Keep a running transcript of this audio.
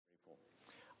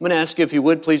I'm going to ask you, if you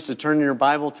would, please to turn in your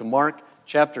Bible to Mark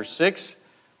chapter 6.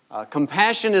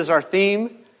 Compassion is our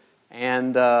theme,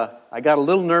 and I got a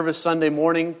little nervous Sunday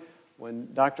morning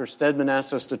when Dr. Stedman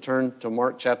asked us to turn to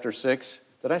Mark chapter 6.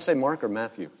 Did I say Mark or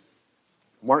Matthew?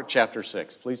 Mark chapter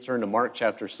 6. Please turn to Mark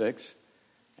chapter 6.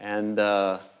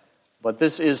 But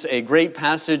this is a great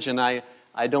passage, and I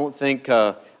don't think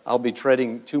I'll be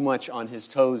treading too much on his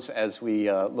toes as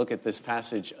we look at this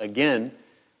passage again.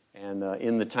 And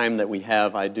in the time that we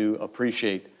have, I do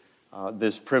appreciate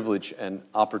this privilege and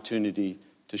opportunity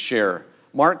to share.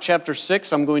 Mark chapter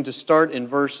 6, I'm going to start in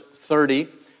verse 30.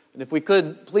 And if we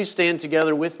could, please stand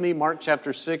together with me. Mark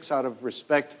chapter 6, out of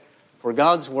respect for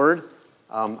God's Word.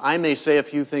 I may say a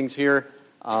few things here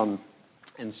and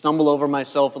stumble over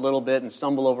myself a little bit and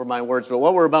stumble over my words, but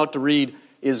what we're about to read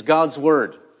is God's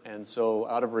Word. And so,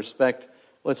 out of respect,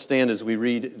 let's stand as we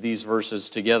read these verses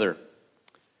together.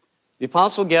 The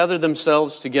apostle gathered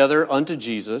themselves together unto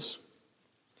Jesus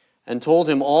and told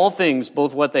him all things,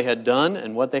 both what they had done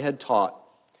and what they had taught.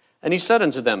 And he said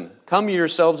unto them, Come ye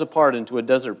yourselves apart into a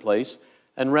desert place,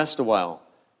 and rest a while.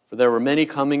 For there were many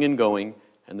coming and going,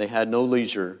 and they had no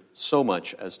leisure so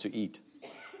much as to eat.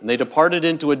 And they departed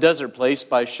into a desert place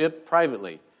by ship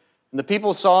privately. And the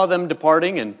people saw them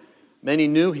departing, and many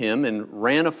knew him, and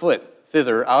ran afoot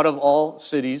thither out of all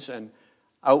cities, and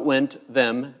outwent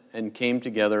them, and came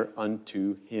together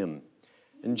unto him.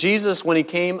 And Jesus, when he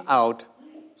came out,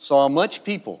 saw much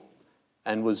people,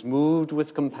 and was moved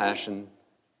with compassion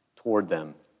toward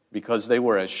them, because they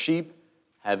were as sheep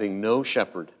having no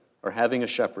shepherd, or having a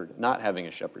shepherd, not having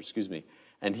a shepherd,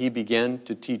 and he began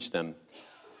to teach them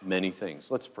many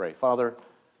things. Let's pray. Father,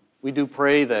 we do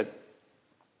pray that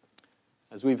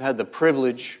as we've had the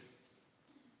privilege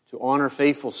to honor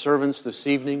faithful servants this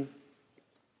evening,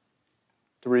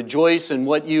 to rejoice in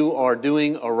what you are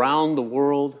doing around the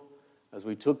world, as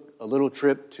we took a little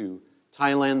trip to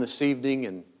Thailand this evening.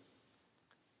 And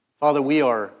Father, we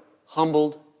are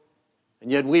humbled,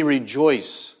 and yet we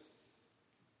rejoice.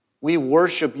 We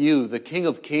worship you, the King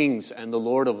of Kings and the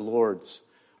Lord of Lords.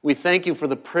 We thank you for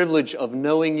the privilege of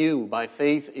knowing you by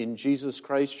faith in Jesus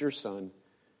Christ, your Son.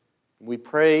 We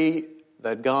pray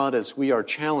that, God, as we are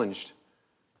challenged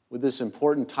with this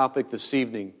important topic this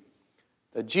evening,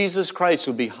 that Jesus Christ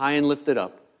will be high and lifted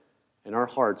up, and our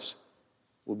hearts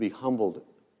will be humbled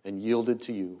and yielded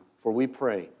to you. For we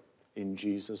pray in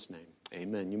Jesus' name.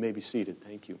 Amen. You may be seated.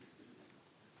 Thank you.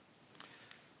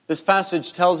 This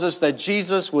passage tells us that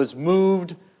Jesus was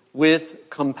moved with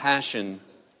compassion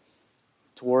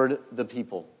toward the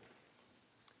people.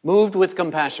 Moved with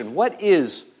compassion. What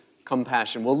is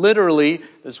compassion? Well, literally,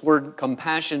 this word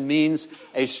compassion means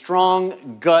a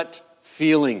strong gut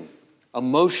feeling.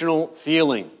 Emotional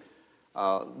feeling,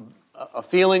 a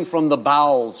feeling from the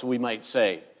bowels, we might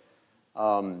say.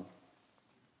 But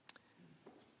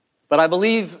I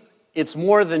believe it's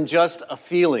more than just a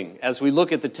feeling. As we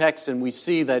look at the text and we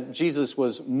see that Jesus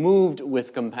was moved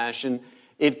with compassion,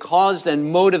 it caused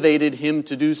and motivated him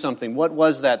to do something. What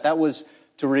was that? That was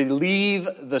to relieve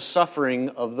the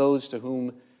suffering of those to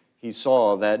whom he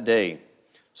saw that day.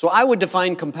 So I would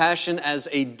define compassion as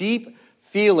a deep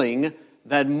feeling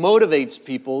that motivates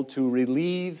people to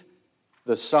relieve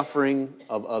the suffering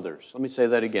of others. Let me say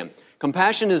that again.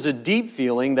 Compassion is a deep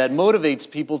feeling that motivates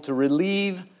people to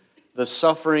relieve the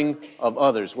suffering of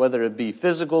others, whether it be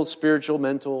physical, spiritual,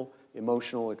 mental,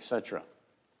 emotional, etc.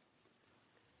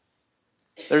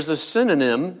 There's a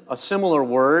synonym, a similar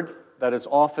word that is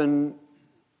often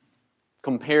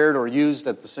compared or used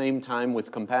at the same time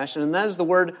with compassion, and that is the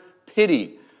word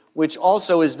pity, which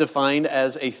also is defined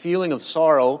as a feeling of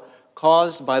sorrow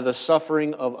caused by the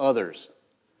suffering of others.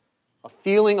 A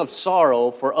feeling of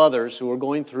sorrow for others who are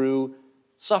going through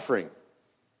suffering.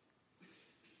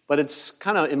 But it's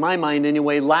kind of, in my mind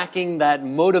anyway, lacking that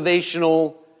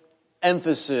motivational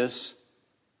emphasis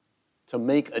to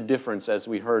make a difference, as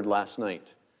we heard last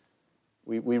night.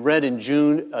 We read in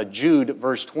Jude,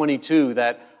 verse 22,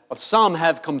 that some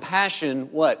have compassion,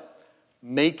 what?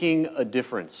 Making a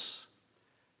difference.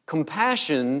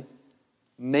 Compassion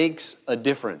makes a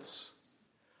difference.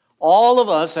 All of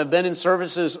us have been in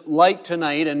services like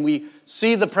tonight, and we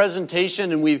see the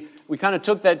presentation, and we kind of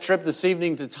took that trip this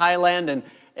evening to Thailand,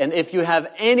 and if you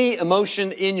have any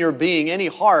emotion in your being, any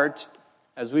heart,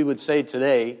 as we would say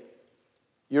today,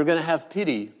 you're going to have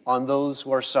pity on those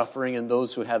who are suffering and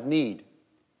those who have need.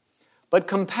 But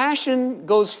compassion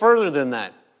goes further than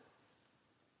that.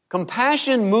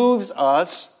 Compassion moves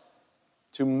us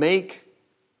to make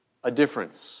a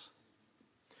difference.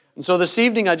 And so this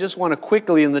evening, I just want to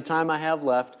quickly, in the time I have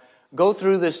left, go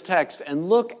through this text and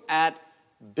look at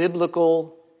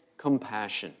biblical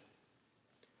compassion.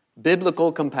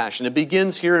 biblical compassion. It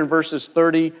begins here in verses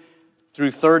 30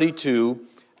 through 32.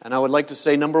 And I would like to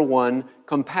say, number one,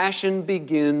 compassion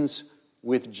begins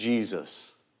with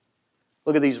Jesus.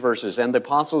 Look at these verses. And the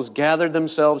apostles gathered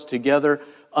themselves together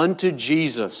unto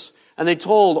Jesus. And they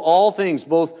told all things,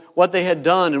 both what they had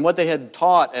done and what they had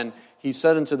taught. And he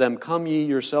said unto them, Come ye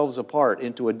yourselves apart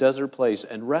into a desert place,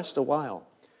 and rest a while.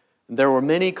 And there were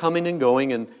many coming and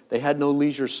going, and they had no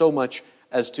leisure so much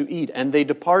as to eat. And they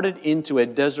departed into a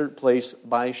desert place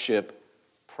by ship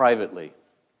privately.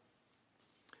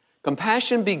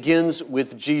 Compassion begins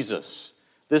with Jesus.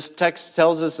 This text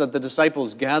tells us that the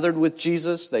disciples gathered with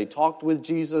Jesus, they talked with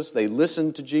Jesus, they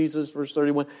listened to Jesus, verse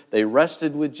 31. They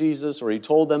rested with Jesus, or he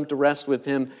told them to rest with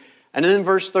him. And then in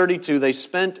verse 32, they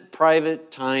spent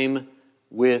private time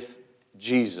with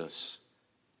Jesus.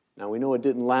 Now we know it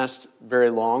didn't last very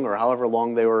long, or however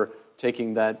long they were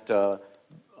taking that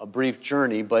a brief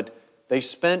journey, but they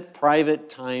spent private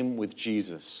time with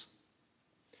Jesus.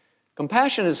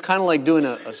 Compassion is kind of like doing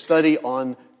a study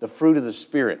on the fruit of the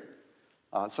Spirit.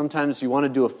 Sometimes you want to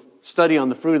do a study on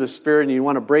the fruit of the Spirit, and you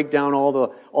want to break down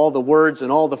all the words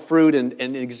and all the fruit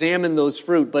and examine those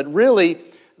fruit. But really,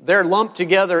 they're lumped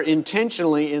together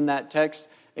intentionally in that text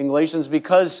in Galatians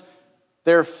because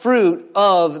they're fruit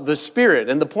of the Spirit.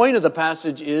 And the point of the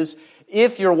passage is,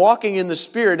 if you're walking in the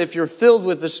Spirit, if you're filled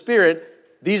with the Spirit,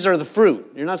 these are the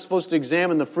fruit. You're not supposed to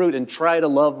examine the fruit and try to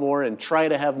love more and try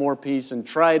to have more peace and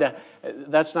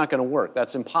that's not going to work.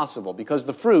 That's impossible because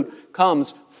the fruit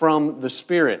comes from the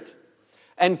Spirit.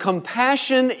 And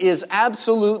compassion is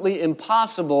absolutely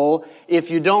impossible if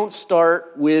you don't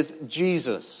start with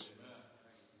Jesus.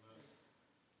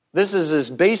 This is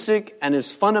as basic and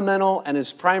as fundamental and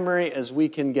as primary as we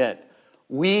can get.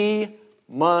 We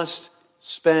must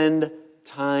spend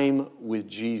time with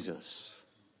Jesus.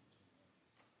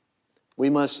 We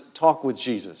must talk with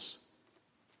Jesus.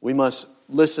 We must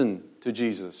listen to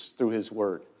Jesus through His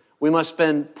Word. We must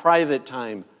spend private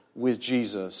time with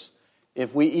Jesus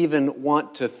if we even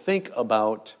want to think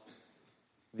about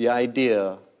the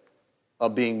idea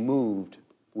of being moved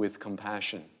with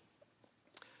compassion.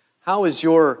 How is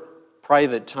your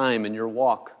private time and your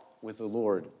walk with the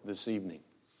Lord this evening?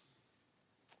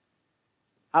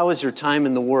 How is your time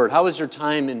in the Word? How is your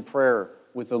time in prayer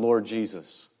with the Lord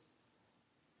Jesus?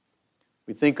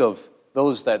 We think of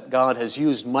those that God has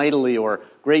used mightily, or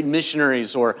great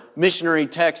missionaries, or missionary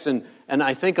texts, and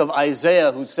I think of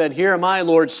Isaiah who said, Here am I,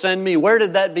 Lord, send me. Where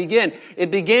did that begin?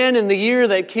 It began in the year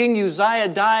that King Uzziah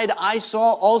died. I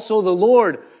saw also the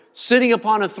Lord sitting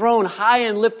upon a throne, high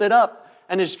and lifted up,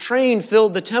 and His train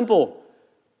filled the temple.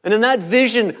 And in that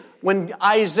vision, when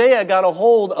Isaiah got a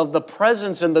hold of the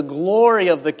presence and the glory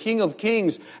of the King of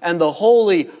Kings and the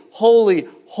holy, holy,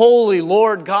 holy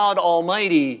Lord God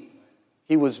Almighty,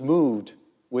 he was moved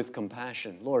with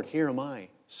compassion. Lord, here am I.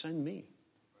 Send me.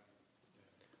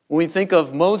 When we think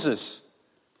of Moses,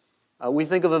 we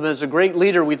think of him as a great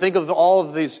leader. We think of all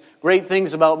of these great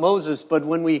things about Moses, but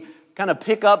when we kind of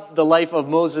pick up the life of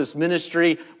Moses'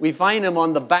 ministry, we find him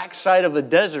on the backside of a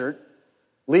desert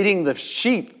leading the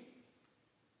sheep.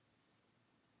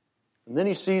 And then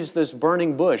he sees this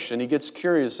burning bush, and he gets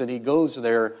curious, and he goes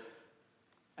there.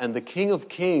 And the King of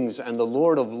Kings and the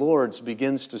Lord of Lords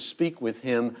begins to speak with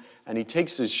him, and he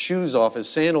takes his shoes off, his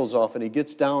sandals off, and he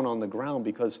gets down on the ground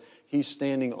because he's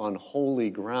standing on holy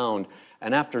ground.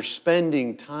 And after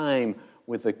spending time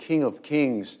with the King of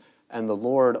Kings and the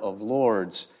Lord of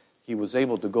Lords, he was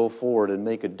able to go forward and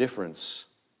make a difference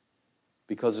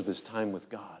because of his time with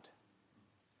God.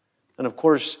 And of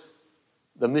course,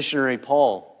 the missionary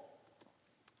Paul,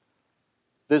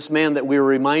 this man that we were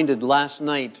reminded last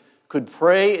night, could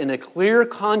pray in a clear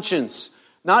conscience,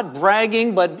 not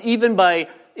bragging, but even by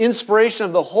inspiration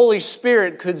of the Holy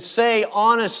Spirit, could say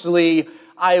honestly,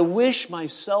 I wish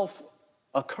myself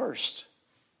accursed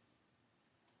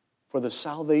for the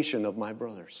salvation of my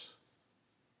brothers,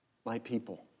 my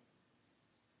people.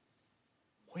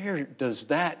 Where does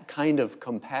that kind of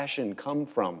compassion come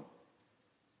from?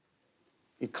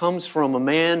 It comes from a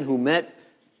man who met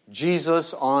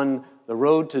Jesus on the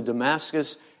road to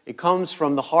Damascus. It comes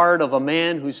from the heart of a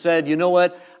man who said, you know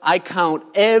what? I count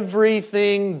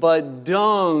everything but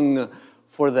dung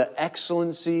for the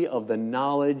excellency of the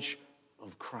knowledge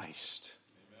of Christ.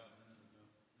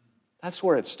 That's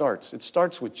where it starts. It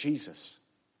starts with Jesus.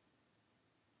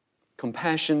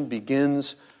 Compassion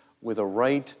begins with a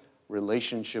right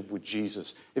relationship with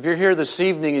Jesus. If you're here this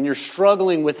evening and you're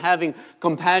struggling with having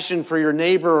compassion for your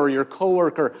neighbor or your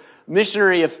coworker,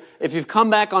 missionary, if you've come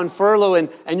back on furlough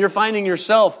and you're finding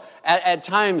yourself at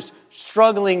times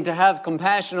struggling to have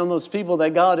compassion on those people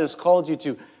that God has called you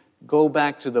to, Go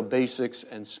back to the basics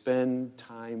and spend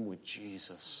time with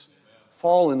Jesus.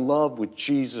 Fall in love with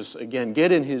Jesus again.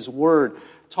 Get in His Word.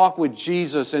 Talk with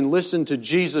Jesus and listen to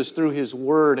Jesus through His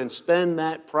Word and spend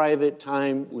that private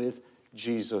time with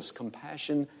Jesus.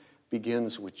 Compassion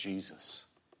begins with Jesus.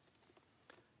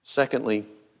 Secondly,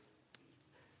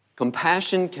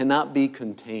 compassion cannot be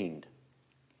contained.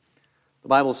 The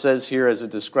Bible says here, as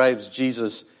it describes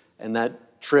Jesus and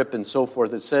that trip and so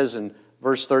forth, it says in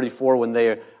verse 34, when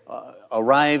they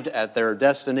arrived at their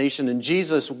destination, and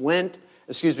Jesus, when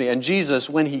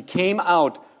He came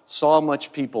out, saw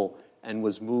much people and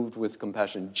was moved with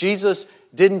compassion. Jesus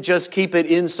didn't just keep it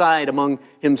inside among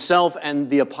Himself and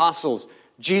the apostles.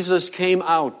 Jesus came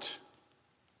out.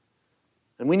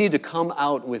 And we need to come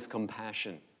out with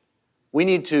compassion. We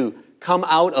need to come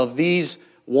out of these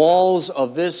walls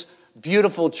of this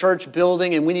beautiful church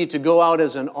building, and we need to go out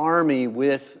as an army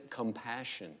with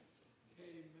compassion.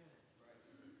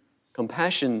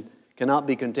 Compassion cannot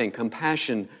be contained.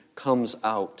 Compassion comes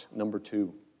out. Number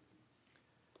 2.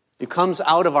 It comes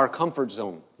out of our comfort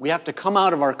zone. We have to come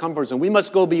out of our comfort zone. We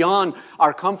must go beyond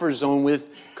our comfort zone with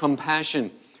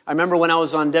compassion. I remember when I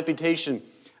was on deputation,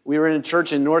 we were in a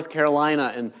church in North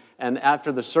Carolina, and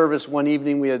after the service one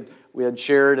evening we had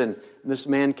shared, and this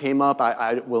man came up.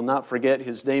 I will not forget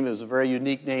his name. It was a very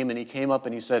unique name, and he came up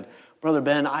and he said, "Brother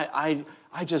Ben, I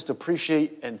just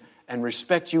appreciate and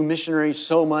respect you missionaries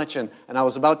so much." And I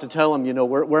was about to tell him,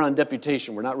 we're on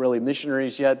deputation. We're not really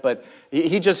missionaries yet, but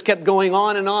he just kept going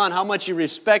on and on how much he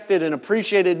respected and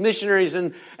appreciated missionaries.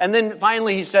 And then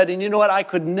finally he said, "And you know what? I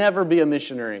could never be a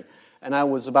missionary." And I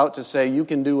was about to say, "You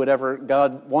can do whatever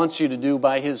God wants you to do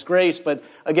by His grace." But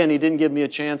again, he didn't give me a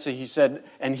chance. He said,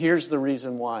 "And here's the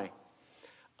reason why.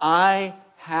 I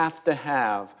have to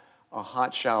have a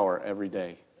hot shower every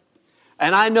day.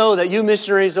 And I know that you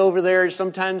missionaries over there,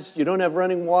 sometimes you don't have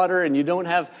running water and you don't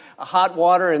have hot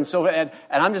water. And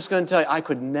I'm just going to tell you, I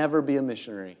could never be a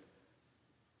missionary."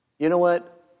 You know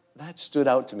what? That stood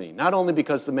out to me. Not only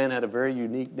because the man had a very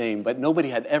unique name, but nobody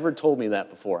had ever told me that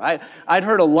before. I'd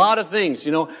heard a lot of things.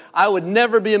 I would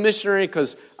never be a missionary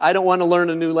because I don't want to learn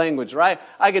a new language, right?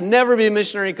 I could never be a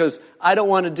missionary because I don't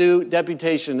want to do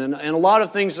deputation, and a lot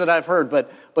of things that I've heard.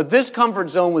 But this comfort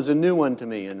zone was a new one to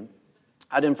me, and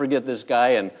I didn't forget this guy,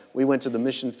 and we went to the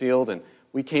mission field, and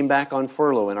we came back on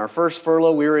furlough. And our first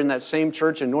furlough, we were in that same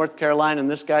church in North Carolina,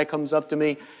 and this guy comes up to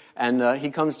me, and he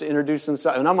comes to introduce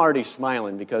himself. And I'm already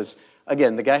smiling because,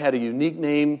 again, the guy had a unique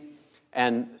name,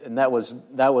 and that was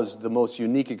the most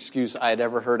unique excuse I had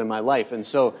ever heard in my life. And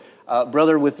so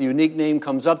brother with the unique name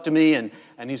comes up to me, and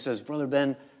he says, "Brother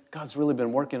Ben, God's really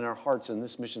been working in our hearts in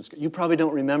this mission. You probably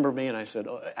don't remember me." And I said,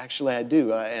 "Oh, actually, I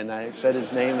do." And I said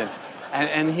his name,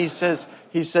 and he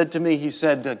said to me,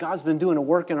 "God's been doing a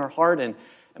work in our heart, and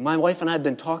my wife and I have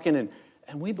been talking,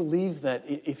 and we believe that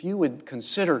if you would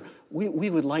consider, we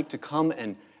would like to come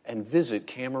and visit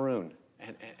Cameroon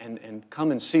and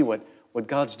come and see what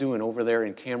God's doing over there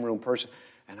in Cameroon person."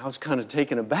 And I was kind of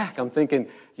taken aback. I'm thinking,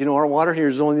 our water here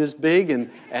is only this big, and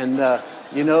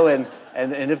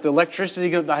if the electricity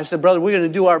goes, I said, "Brother, we're going to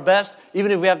do our best,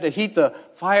 even if we have to heat the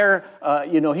fire,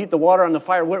 heat the water on the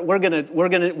fire.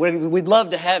 We'd love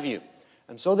to have you."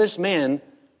 And so this man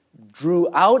drew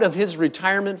out of his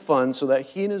retirement fund so that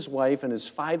he and his wife and his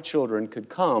 5 children could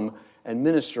come and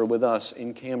minister with us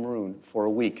in Cameroon for a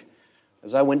week.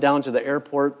 As I went down to the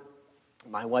airport,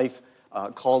 my wife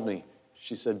called me.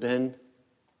 She said, "Ben,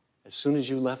 as soon as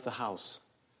you left the house,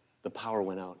 the power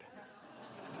went out.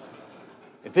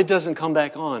 If it doesn't come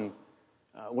back on,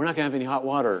 we're not going to have any hot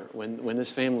water when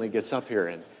this family gets up here."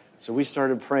 And so we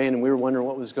started praying, and we were wondering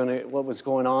what was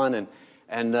going on.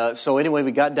 And so anyway,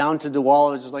 we got down to DeWall.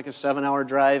 It was just like a 7-hour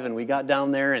drive, and we got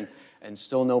down there, and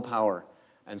still no power.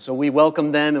 And so we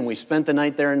welcomed them, and we spent the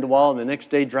night there in DeWall. And the next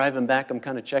day, driving back, I'm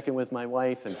kind of checking with my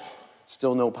wife, and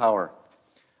still no power.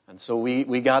 And so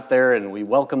we got there, and we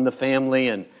welcomed the family,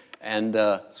 and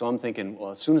so I'm thinking,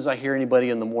 well, as soon as I hear anybody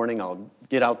in the morning, I'll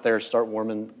get out there, start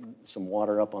warming some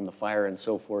water up on the fire and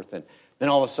so forth. And then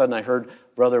all of a sudden I heard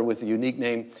brother with a unique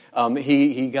name.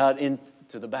 He got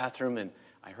into the bathroom, and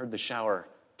I heard the shower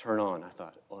turn on. I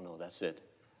thought, oh no, that's it.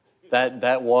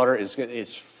 That water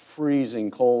is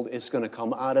freezing cold. It's going to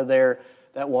come out of there.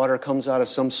 That water comes out of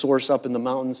some source up in the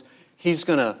mountains. He's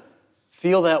going to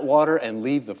feel that water and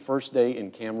leave the first day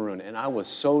in Cameroon. And I was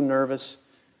so nervous.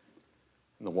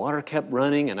 And the water kept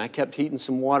running, and I kept heating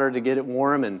some water to get it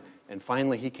warm, and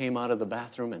finally he came out of the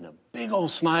bathroom, and a big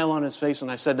old smile on his face, and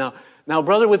I said, now,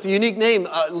 brother with the unique name,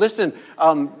 listen,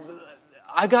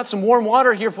 I got some warm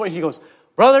water here for you. He goes,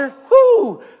 "Brother,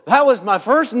 whoo, that was my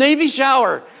first Navy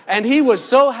shower." And he was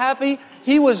so happy.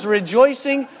 He was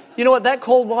rejoicing. You know what? That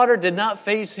cold water did not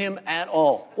faze him at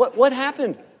all. What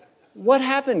happened? What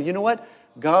happened? You know what?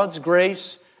 God's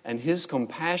grace and His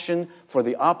compassion for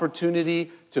the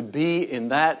opportunity to be in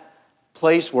that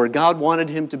place where God wanted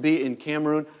him to be in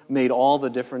Cameroon made all the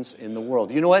difference in the world.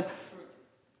 You know what?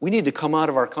 We need to come out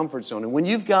of our comfort zone. And when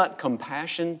you've got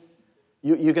compassion,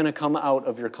 you're going to come out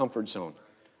of your comfort zone.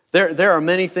 There are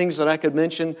many things that I could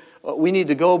mention. We need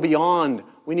to go beyond.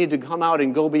 We need to come out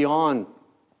and go beyond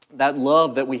that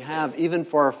love that we have, even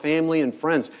for our family and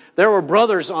friends. There were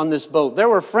brothers on this boat. There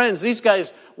were friends. These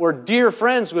guys were dear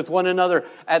friends with one another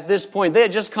at this point. They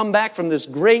had just come back from this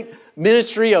great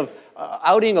ministry of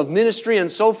outing of ministry and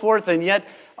so forth, and yet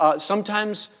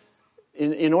sometimes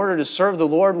in order to serve the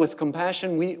Lord with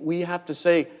compassion, we have to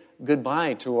say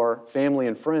goodbye to our family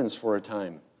and friends for a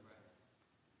time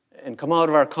and come out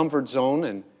of our comfort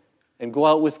zone and go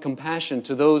out with compassion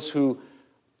to those who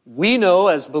we know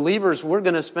as believers we're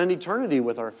going to spend eternity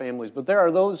with our families, but there are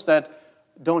those that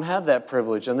don't have that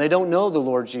privilege and they don't know the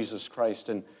Lord Jesus Christ,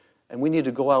 and we need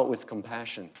to go out with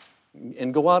compassion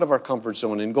and go out of our comfort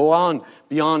zone and go on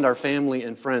beyond our family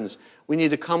and friends. We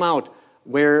need to come out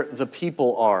where the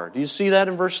people are. Do you see that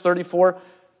in verse 34?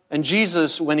 And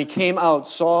Jesus, when He came out,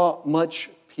 saw much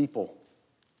people.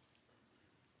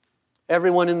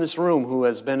 Everyone in this room who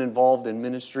has been involved in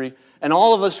ministry, and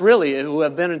all of us really who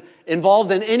have been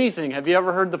involved in anything, have you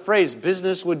ever heard the phrase,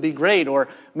 business would be great or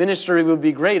ministry would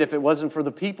be great if it wasn't for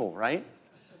the people, right?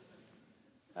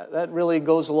 That really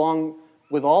goes along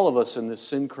with all of us in this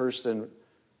sin-cursed and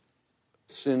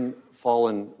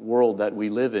sin-fallen world that we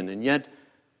live in. And yet,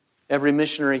 every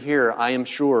missionary here, I am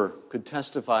sure, could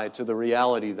testify to the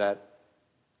reality that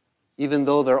even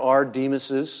though there are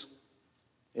Demases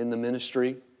in the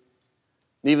ministry,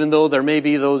 even though there may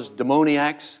be those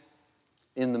demoniacs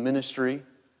in the ministry,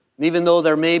 and even though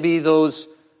there may be those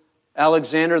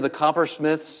Alexander the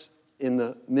coppersmiths in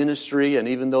the ministry, and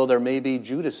even though there may be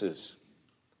Judases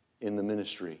in the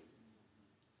ministry,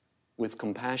 with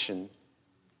compassion,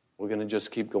 we're going to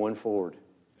just keep going forward.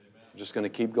 We're just going to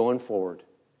keep going forward.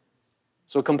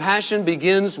 So compassion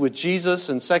begins with Jesus,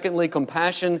 and secondly,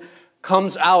 compassion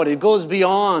comes out. It goes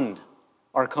beyond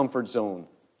our comfort zone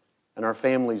and our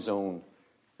family zone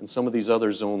and some of these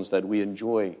other zones that we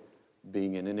enjoy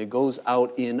being in, and it goes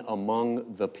out in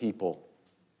among the people.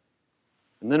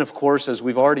 And then, of course, as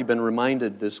we've already been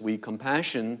reminded this week,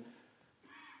 compassion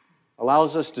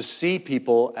allows us to see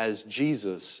people as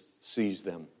Jesus sees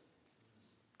them.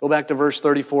 Go back to verse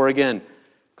 34 again.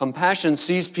 Compassion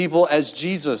sees people as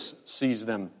Jesus sees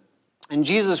them. And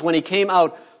Jesus, when He came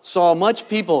out, saw much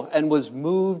people and was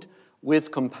moved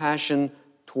with compassion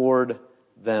toward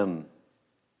them.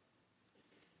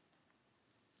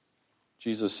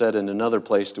 Jesus said in another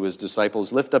place to His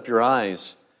disciples, "Lift up your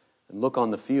eyes and look on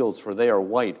the fields, for they are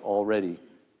white already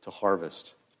to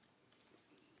harvest."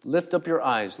 Lift up your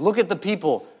eyes. Look at the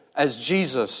people as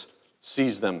Jesus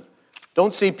sees them.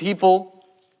 Don't see people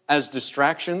as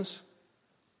distractions.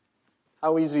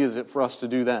 How easy is it for us to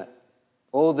do that?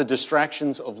 Oh, the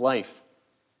distractions of life.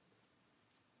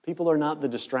 People are not the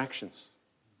distractions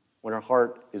when our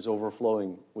heart is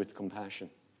overflowing with compassion.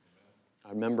 I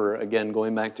remember, again,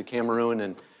 going back to Cameroon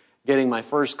and getting my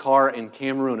first car in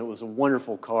Cameroon. It was a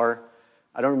wonderful car.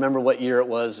 I don't remember what year it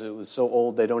was. It was so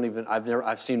old they don't even.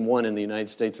 I've seen one in the United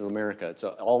States of America. It's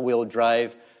an all-wheel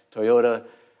drive Toyota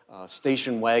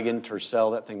station wagon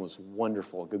Tercel. That thing was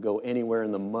wonderful. It could go anywhere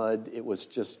in the mud. It was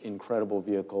just incredible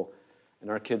vehicle. And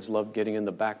our kids loved getting in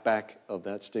the backpack of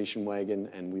that station wagon,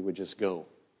 and we would just go.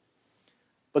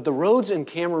 But the roads in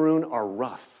Cameroon are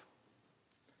rough.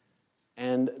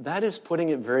 And that is putting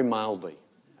it very mildly.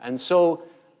 And so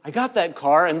I got that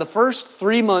car, and the first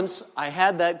 3 months I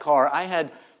had that car, I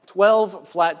had 12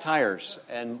 flat tires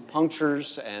and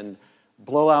punctures and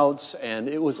blowouts, and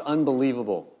it was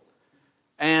unbelievable.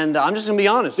 And I'm just going to be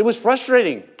honest, it was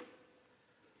frustrating.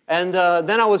 And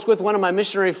then I was with one of my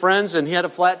missionary friends, and he had a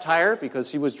flat tire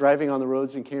because he was driving on the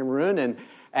roads in Cameroon,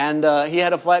 and he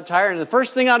had a flat tire, and the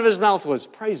first thing out of his mouth was,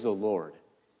 "Praise the Lord."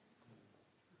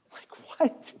 Like,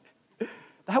 what?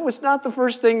 That was not the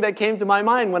first thing that came to my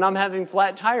mind when I'm having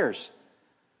flat tires.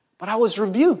 But I was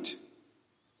rebuked.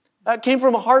 That came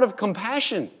from a heart of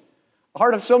compassion, a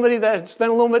heart of somebody that had spent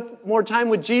a little bit more time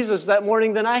with Jesus that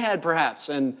morning than I had, perhaps.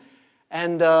 And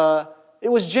it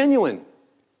was genuine.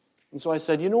 And so I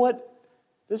said, you know what?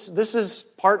 This is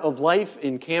part of life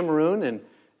in Cameroon, and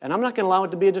I'm not going to allow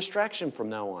it to be a distraction from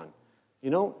now on.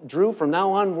 You know, Drew, from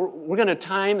now on, we're going to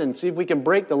time and see if we can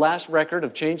break the last record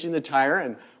of changing the tire,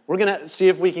 and we're going to see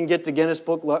if we can get to Guinness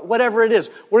Book, whatever it is.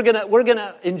 We're going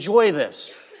to enjoy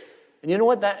this. And you know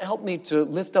what? That helped me to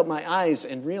lift up my eyes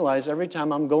and realize every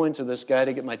time I'm going to this guy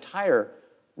to get my tire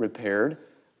repaired,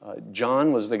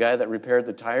 John was the guy that repaired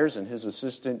the tires, and his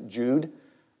assistant, Jude,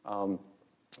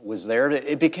 was there.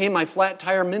 It became my flat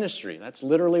tire ministry. That's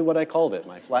literally what I called it,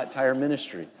 my flat tire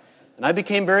ministry. And I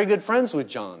became very good friends with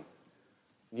John.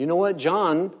 You know what?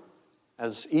 John,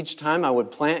 as each time I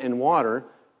would plant and water,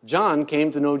 John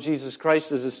came to know Jesus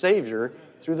Christ as a Savior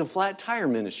through the flat tire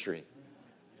ministry.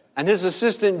 And his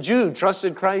assistant, Jude,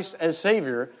 trusted Christ as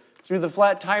Savior through the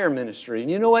flat tire ministry. And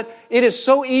you know what? It is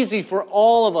so easy for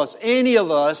all of us, any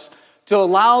of us, to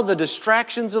allow the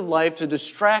distractions of life to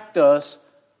distract us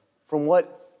from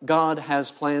what God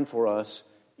has planned for us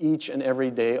each and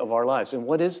every day of our lives. And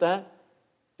what is that?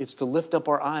 It's to lift up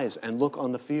our eyes and look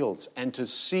on the fields and to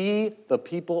see the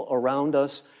people around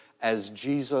us as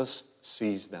Jesus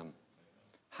sees them.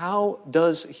 How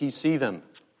does he see them?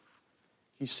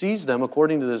 He sees them,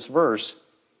 according to this verse,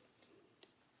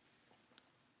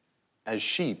 as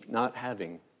sheep not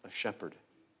having a shepherd.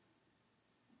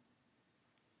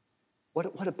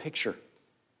 What a picture.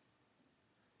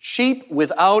 Sheep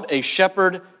without a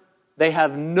shepherd, they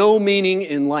have no meaning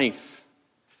in life.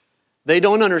 They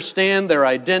don't understand their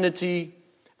identity.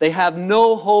 They have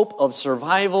no hope of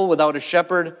survival without a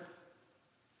shepherd.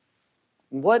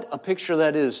 What a picture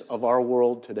that is of our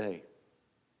world today.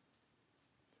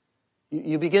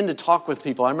 You begin to talk with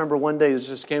people. I remember one day, this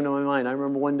just came to my mind, I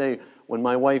remember one day when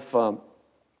my wife,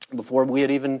 before we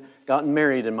had even gotten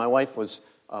married, and my wife was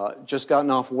just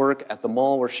gotten off work at the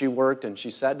mall where she worked, and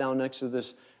she sat down next to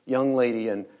this young lady,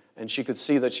 and she could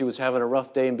see that she was having a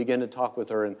rough day and began to talk with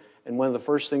her. And one of the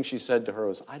first things she said to her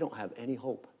was, "I don't have any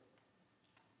hope.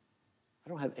 I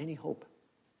don't have any hope."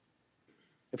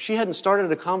 If she hadn't started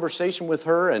a conversation with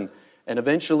her and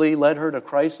eventually led her to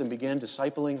Christ and began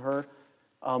discipling her,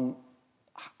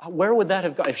 where would that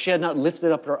have gone if she had not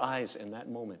lifted up her eyes in that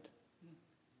moment?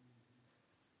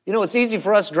 You know, it's easy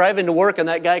for us driving to work and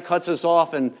that guy cuts us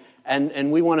off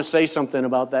and we want to say something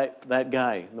about that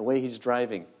guy and the way he's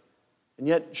driving. And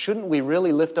yet, shouldn't we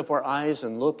really lift up our eyes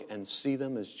and look and see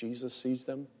them as Jesus sees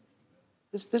them?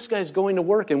 This guy's going to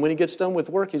work, and when he gets done with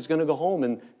work, he's going to go home,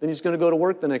 and then he's going to go to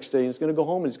work the next day. He's going to go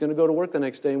home, and he's going to go to work the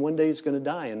next day, and one day he's going to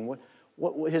die. And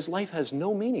his life has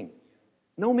no meaning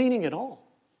at all.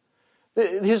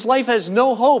 His life has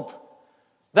no hope.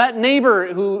 That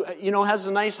neighbor who has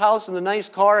the nice house and the nice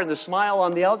car and the smile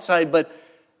on the outside, but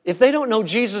if they don't know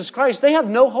Jesus Christ, they have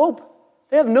no hope.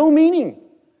 They have no meaning.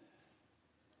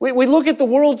 We look at the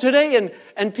world today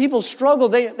and people struggle.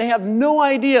 They have no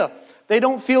idea. They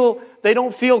don't feel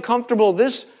comfortable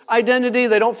this identity.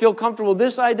 They don't feel comfortable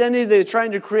this identity. They're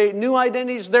trying to create new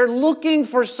identities. They're looking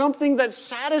for something that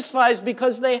satisfies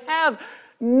because they have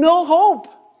no hope.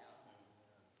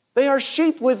 They are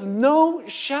sheep with no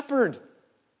shepherd.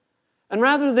 And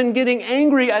rather than getting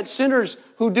angry at sinners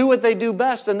who do what they do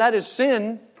best, and that is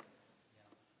sin,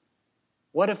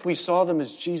 what if we saw them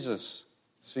as Jesus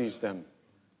sees them?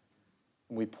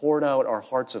 And we poured out our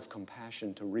hearts of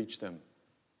compassion to reach them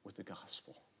with the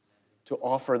gospel, to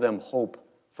offer them hope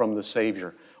from the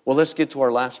Savior. Well, let's get to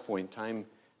our last point. Time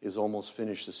is almost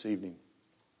finished this evening.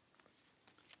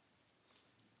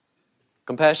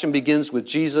 Compassion begins with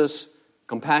Jesus.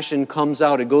 Compassion comes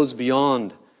out. It goes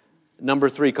beyond. Number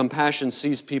 3, compassion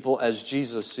sees people as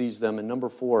Jesus sees them. And number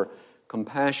 4,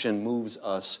 compassion moves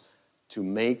us to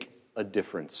make a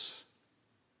difference.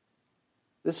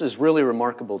 This is really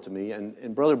remarkable to me,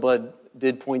 and Brother Bud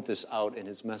did point this out in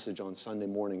his message on Sunday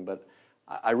morning, but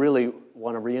I really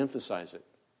want to reemphasize it.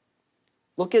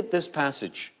 Look at this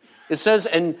passage. It says,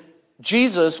 "And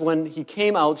Jesus, when he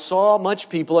came out, saw much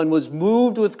people and was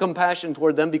moved with compassion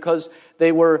toward them because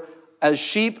they were as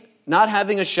sheep not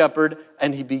having a shepherd,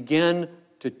 and he began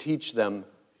to teach them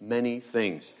many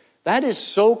things." That is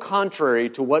so contrary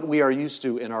to what we are used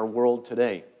to in our world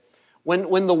today.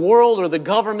 When the world or the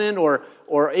government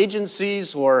or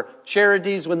agencies or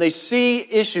charities, when they see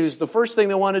issues, the first thing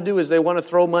they want to do is they want to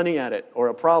throw money at it or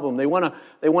a problem. They want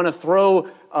to throw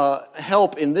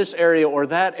help in this area or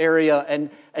that area.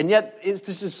 And yet,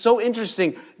 this is so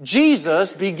interesting.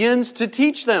 Jesus begins to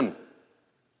teach them.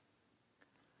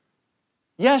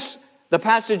 Yes, the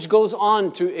passage goes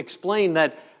on to explain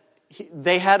that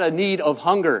they had a need of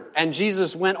hunger, and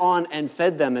Jesus went on and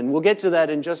fed them, and we'll get to that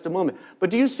in just a moment. But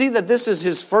do you see that this is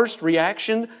his first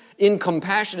reaction in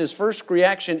compassion? His first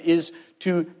reaction is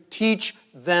to teach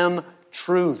them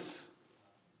truth.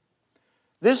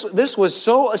 This was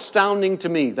so astounding to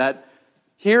me that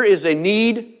here is a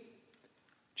need.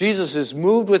 Jesus is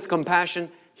moved with compassion.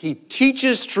 He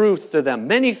teaches truth to them,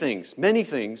 many things.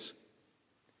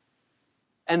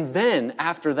 And then,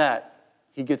 after that,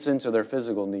 he gets into their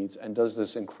physical needs and does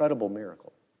this incredible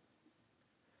miracle.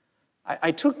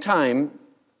 I took time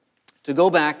to go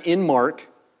back in Mark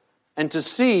and to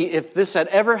see if this had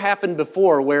ever happened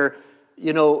before where,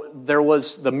 there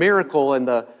was the miracle and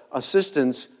the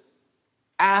assistance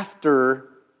after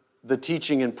the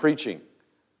teaching and preaching.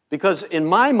 Because in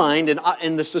my mind,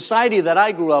 in the society that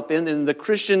I grew up in the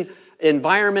Christian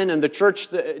environment and the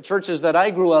churches that I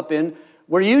grew up in,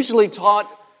 we're usually taught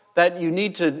that you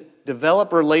need to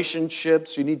develop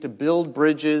relationships, you need to build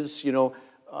bridges,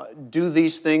 do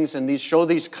these things and show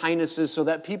these kindnesses so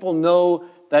that people know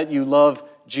that you love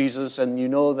Jesus and you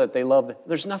know that they love.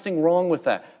 There's nothing wrong with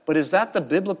that. But is that the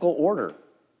biblical order?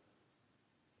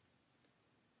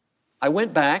 I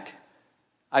went back,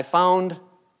 I found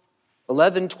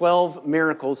 11, 12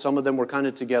 miracles, some of them were kind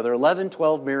of together, 11,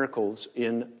 12 miracles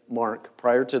in Mark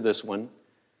prior to this one.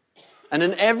 And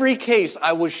in every case,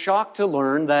 I was shocked to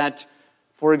learn that,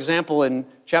 for example, in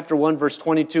chapter 1, verse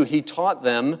 22, he taught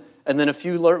them, and then a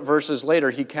few verses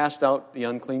later, he cast out the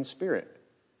unclean spirit.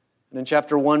 And in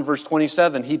chapter 1, verse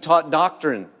 27, he taught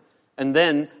doctrine. And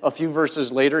then a few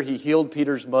verses later, he healed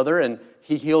Peter's mother, and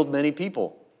he healed many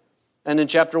people. And in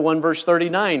chapter 1, verse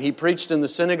 39, he preached in the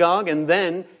synagogue, and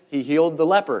then he healed the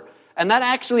leper. And that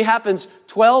actually happens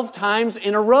 12 times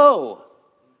in a row,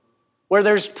 where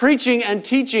there's preaching and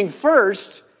teaching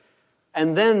first,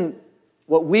 and then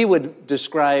what we would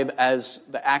describe as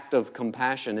the act of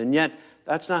compassion. And yet,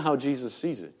 that's not how Jesus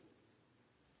sees it.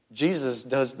 Jesus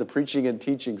does the preaching and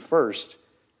teaching first,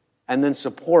 and then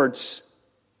supports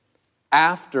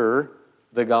after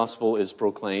the gospel is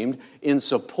proclaimed, in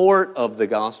support of the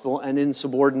gospel and in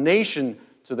subordination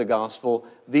to the gospel,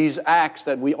 these acts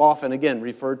that we often, again,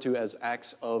 refer to as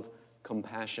acts of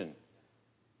compassion.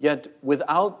 Yet,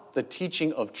 without the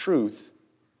teaching of truth,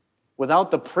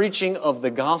 without the preaching of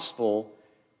the gospel,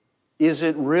 is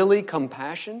it really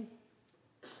compassion?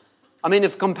 I mean,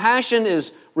 if compassion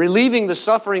is relieving the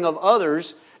suffering of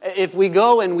others, if we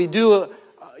go and we do,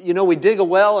 we dig a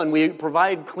well and we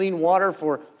provide clean water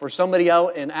for somebody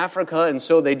out in Africa and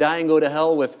so they die and go to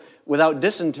hell without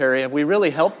dysentery, have we really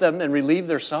helped them and relieved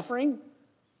their suffering?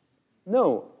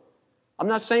 No. I'm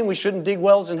not saying we shouldn't dig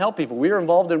wells and help people. We are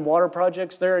involved in water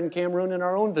projects there in Cameroon in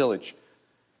our own village.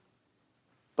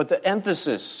 But the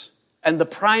emphasis and the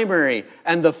primary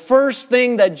and the first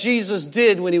thing that Jesus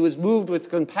did when he was moved with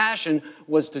compassion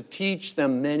was to teach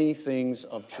them many things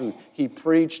of truth. He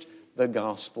preached the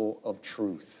gospel of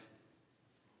truth.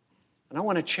 And I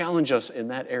want to challenge us in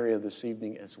that area this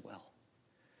evening as well.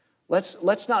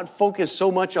 Let's not focus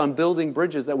so much on building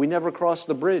bridges that we never cross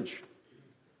the bridge.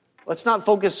 Let's not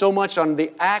focus so much on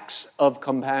the acts of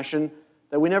compassion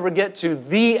that we never get to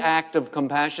the act of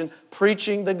compassion,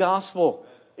 preaching the gospel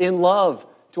in love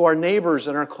to our neighbors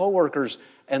and our coworkers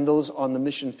and those on the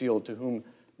mission field to whom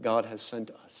God has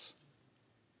sent us.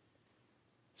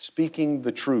 Speaking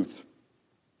the truth.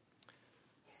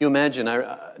 You imagine,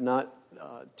 not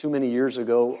too many years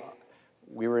ago,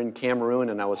 we were in Cameroon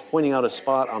and I was pointing out a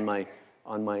spot on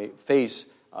my face,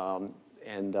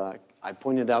 and I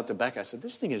pointed out to Becca. I said,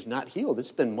 "This thing is not healed.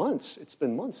 It's been months.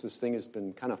 This thing has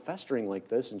been kind of festering like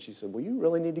this." And she said, "Well, you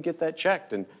really need to get that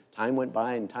checked." And time went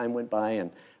by,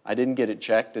 and I didn't get it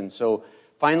checked. And so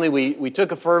finally, we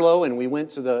took a furlough and we went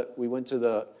to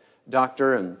the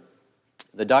doctor, and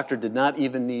the doctor did not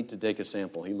even need to take a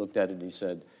sample. He looked at it and he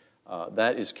said,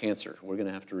 "That is cancer. We're going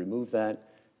to have to remove that."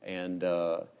 And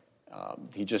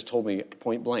he just told me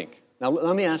point blank. Now,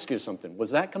 let me ask you something. Was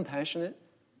that compassionate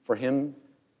for him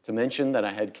to mention that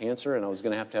I had cancer and I was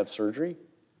going to have surgery?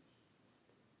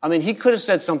 I mean, he could have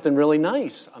said something really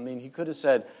nice. I mean, he could have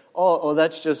said, oh,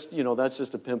 that's just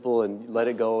a pimple and let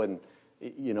it go and,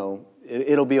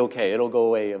 it'll be okay. It'll go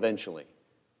away eventually.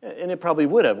 And it probably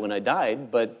would have when I died,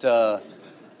 but that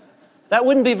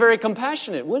wouldn't be very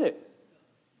compassionate, would it?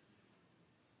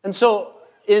 And so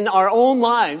in our own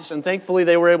lives, and thankfully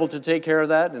they were able to take care of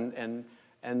that,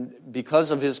 and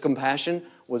because of his compassion,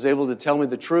 was able to tell me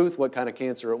the truth, what kind of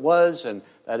cancer it was, and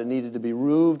that it needed to be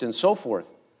removed, and so forth.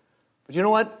 But you know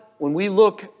what? When we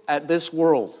look at this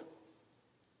world,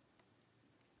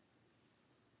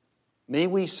 may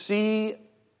we see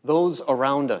those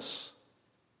around us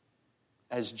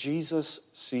as Jesus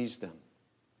sees them.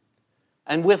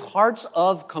 And with hearts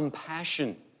of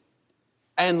compassion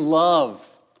and love,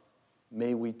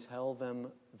 may we tell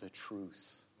them the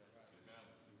truth.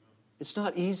 It's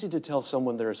not easy to tell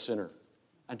someone they're a sinner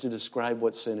and to describe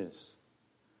what sin is.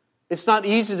 It's not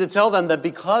easy to tell them that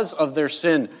because of their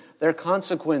sin, their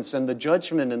consequence and the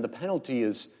judgment and the penalty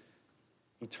is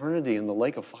eternity in the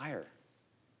lake of fire.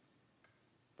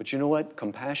 But you know what?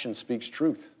 Compassion speaks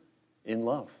truth in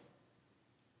love.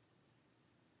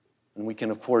 And we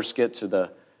can, of course, get to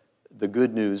the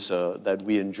good news that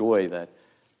we enjoy,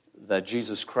 that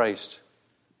Jesus Christ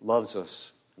loves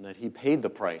us and that He paid the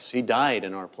price. He died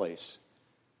in our place.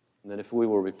 And that if we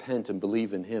will repent and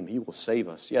believe in Him, He will save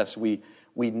us. Yes, we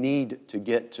need to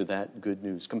get to that good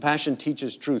news. Compassion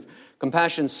teaches truth.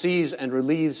 Compassion sees and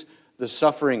relieves the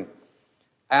suffering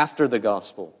after the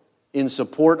gospel, in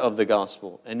support of the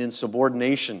gospel, and in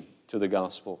subordination to the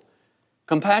gospel.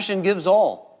 Compassion gives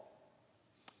all.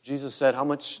 Jesus said,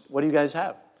 what do you guys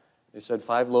have? They said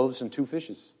 5 loaves and 2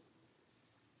 fishes.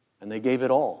 And they gave it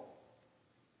all.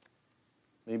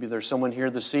 Maybe there's someone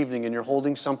here this evening and you're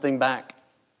holding something back.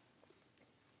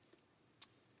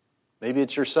 Maybe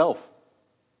it's yourself.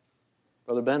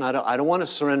 Brother Ben, I don't want to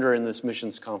surrender in this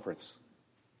missions conference.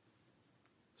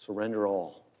 Surrender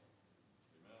all.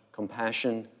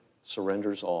 Compassion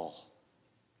surrenders all.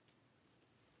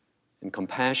 And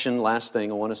compassion, last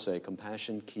thing I want to say,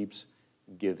 compassion keeps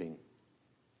giving.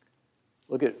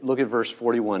 Look at verse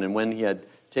 41. And when He had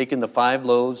taken the 5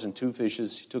 loaves and 2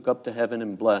 fishes, He took up to heaven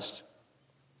and blessed,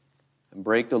 and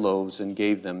brake the loaves and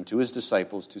gave them to His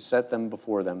disciples to set them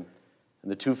before them. And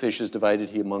the 2 fishes divided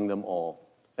He among them all.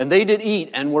 And they did eat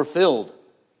and were filled.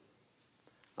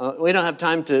 We don't have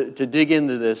time to dig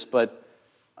into this, but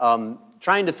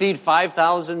trying to feed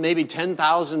 5,000, maybe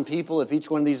 10,000 people, if each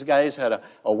one of these guys had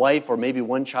a wife or maybe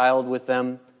one child with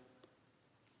them.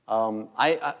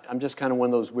 I'm just kind of one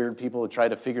of those weird people who try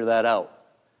to figure that out.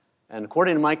 And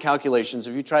according to my calculations,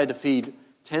 if you tried to feed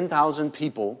 10,000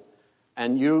 people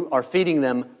and you are feeding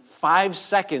them 5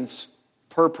 seconds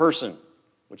per person,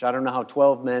 which I don't know how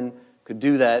 12 men could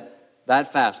do that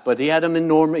fast, but he had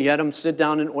them sit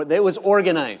down, and it was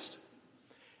organized.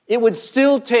 It would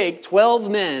still take 12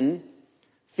 men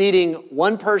feeding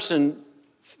one person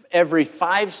every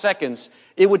 5 seconds.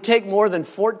 It would take more than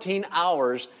 14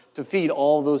 hours to feed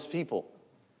all those people.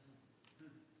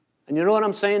 And you know what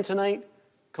I'm saying tonight?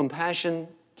 Compassion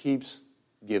keeps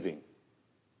giving.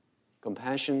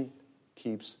 Compassion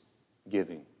keeps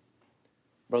giving.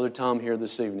 Brother Tom here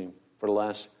this evening, for the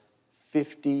last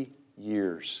 50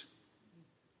 years,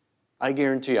 I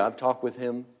guarantee you, I've talked with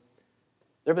him.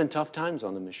 There have been tough times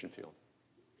on the mission field.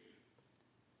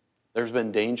 There's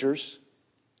been dangers.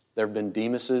 There have been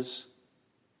Demases.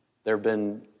 There have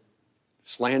been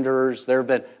slanderers. There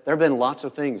have been lots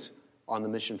of things on the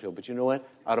mission field. But you know what?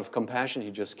 Out of compassion,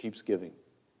 he just keeps giving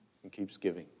and keeps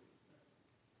giving.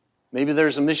 Maybe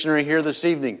there's a missionary here this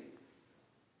evening,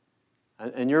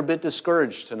 and you're a bit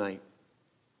discouraged tonight.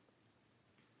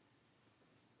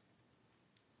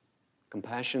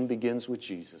 Compassion begins with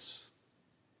Jesus.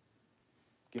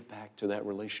 Get back to that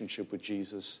relationship with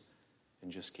Jesus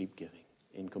and just keep giving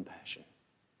in compassion.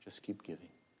 Just keep giving.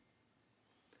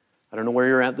 I don't know where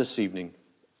you're at this evening.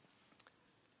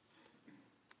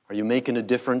 Are you making a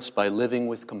difference by living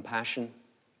with compassion?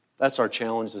 That's our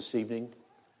challenge this evening.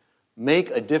 Make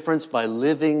a difference by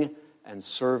living and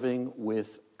serving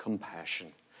with compassion.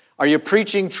 Are you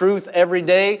preaching truth every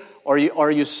day? Or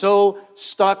are you so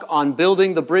stuck on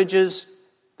building the bridges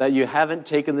that you haven't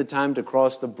taken the time to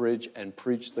cross the bridge and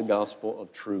preach the gospel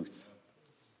of truth?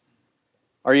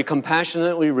 Are you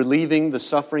compassionately relieving the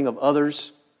suffering of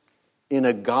others in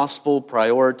a gospel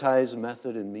prioritized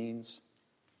method and means?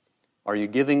 Are you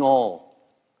giving all?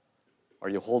 Are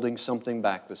you holding something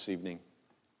back this evening?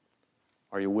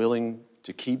 Are you willing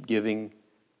to keep giving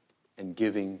and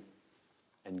giving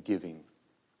and giving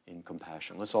in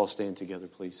compassion? Let's all stand together,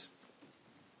 please.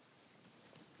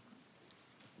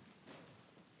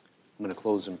 I'm going to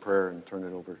close in prayer and turn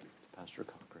it over to Pastor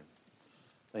Cochran.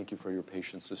 Thank you for your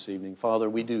patience this evening. Father,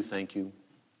 we do thank you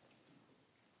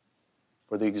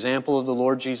for the example of the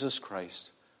Lord Jesus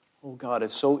Christ. Oh God,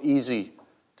 it's so easy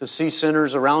to see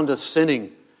sinners around us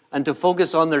sinning and to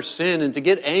focus on their sin and to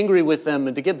get angry with them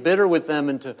and to get bitter with them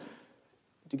and to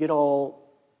get all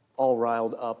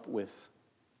riled up with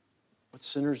what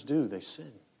sinners do. They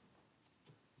sin.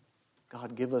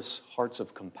 God, give us hearts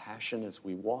of compassion as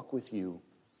we walk with you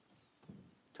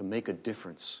to make a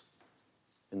difference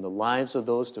in the lives of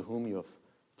those to whom you have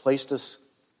placed us.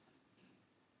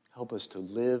 Help us to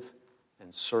live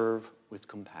and serve with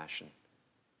compassion.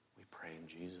 We pray in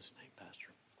Jesus' name, Pastor.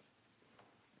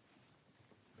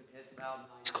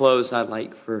 It's closed. I'd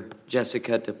like for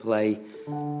Jessica to play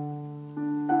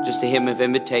just a hymn of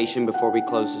invitation before we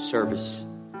close the service.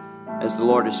 As the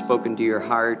Lord has spoken to your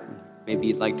heart, maybe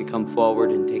you'd like to come forward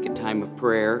and take a time of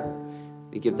prayer.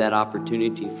 We give that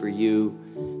opportunity for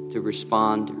you to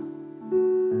respond.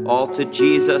 All to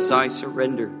Jesus I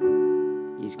surrender.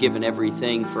 He's given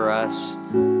everything for us.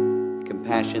 The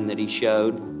compassion that He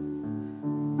showed.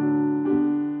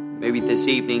 Maybe this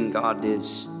evening God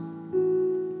is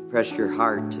pressed your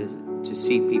heart to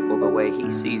see people the way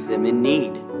He sees them in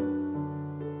need.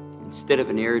 Instead of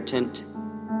an irritant,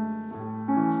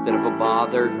 instead of a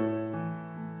bother,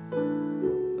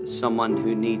 but someone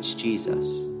who needs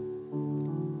Jesus.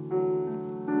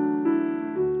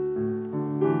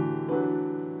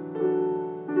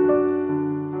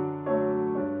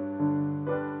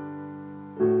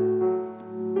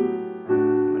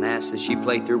 I'm going to ask that she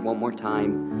play through one more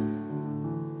time.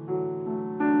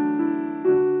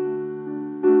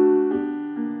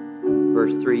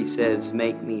 Verse 3 says,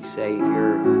 "Make me,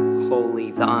 Savior,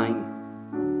 wholly thine.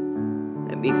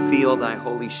 Let me feel thy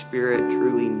Holy Spirit,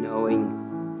 truly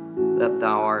knowing that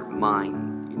thou art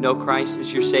mine." You know Christ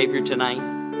as your Savior tonight?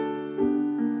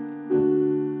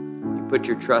 You put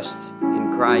your trust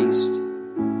in Christ.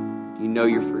 You know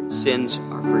your sins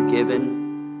are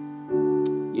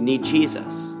forgiven. You need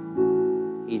Jesus.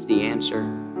 He's the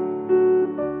answer.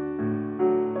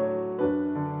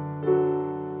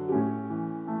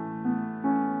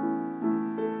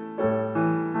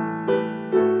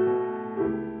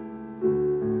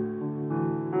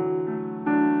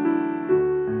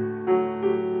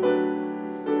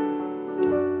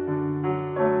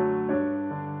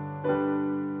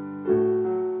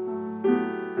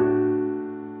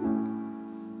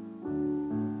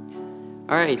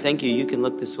 All right, thank you. You can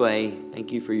look this way.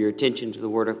 Thank you for your attention to the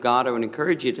Word of God. I would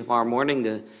encourage you tomorrow morning,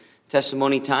 the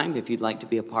testimony time, if you'd like to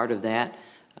be a part of that.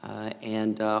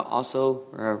 And also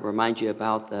remind you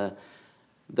about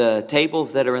the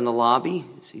tables that are in the lobby.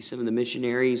 See some of the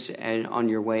missionaries on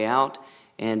your way out.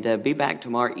 And be back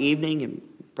tomorrow evening in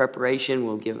preparation.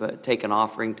 We'll take an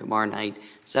offering tomorrow night,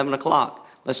 7 o'clock.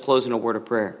 Let's close in a word of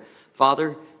prayer.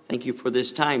 Father, thank you for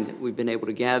this time that we've been able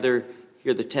to gather,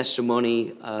 hear the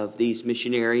testimony of these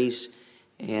missionaries.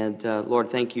 And Lord,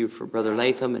 thank you for Brother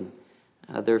Latham and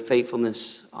their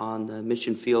faithfulness on the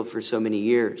mission field for so many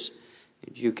years.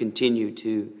 As you continue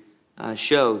to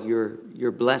show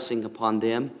your blessing upon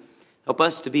them. Help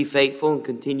us to be faithful and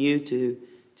continue to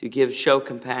show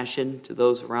compassion to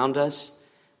those around us.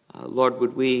 Lord,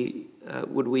 would we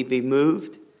be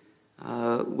moved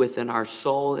within our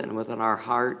soul and within our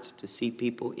heart to see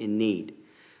people in need.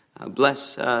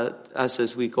 Bless us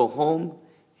as we go home.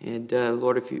 And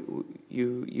Lord, if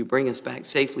you bring us back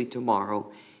safely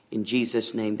tomorrow, in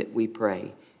Jesus' name that we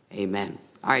pray. Amen.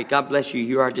 All right, God bless you.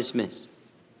 You are dismissed.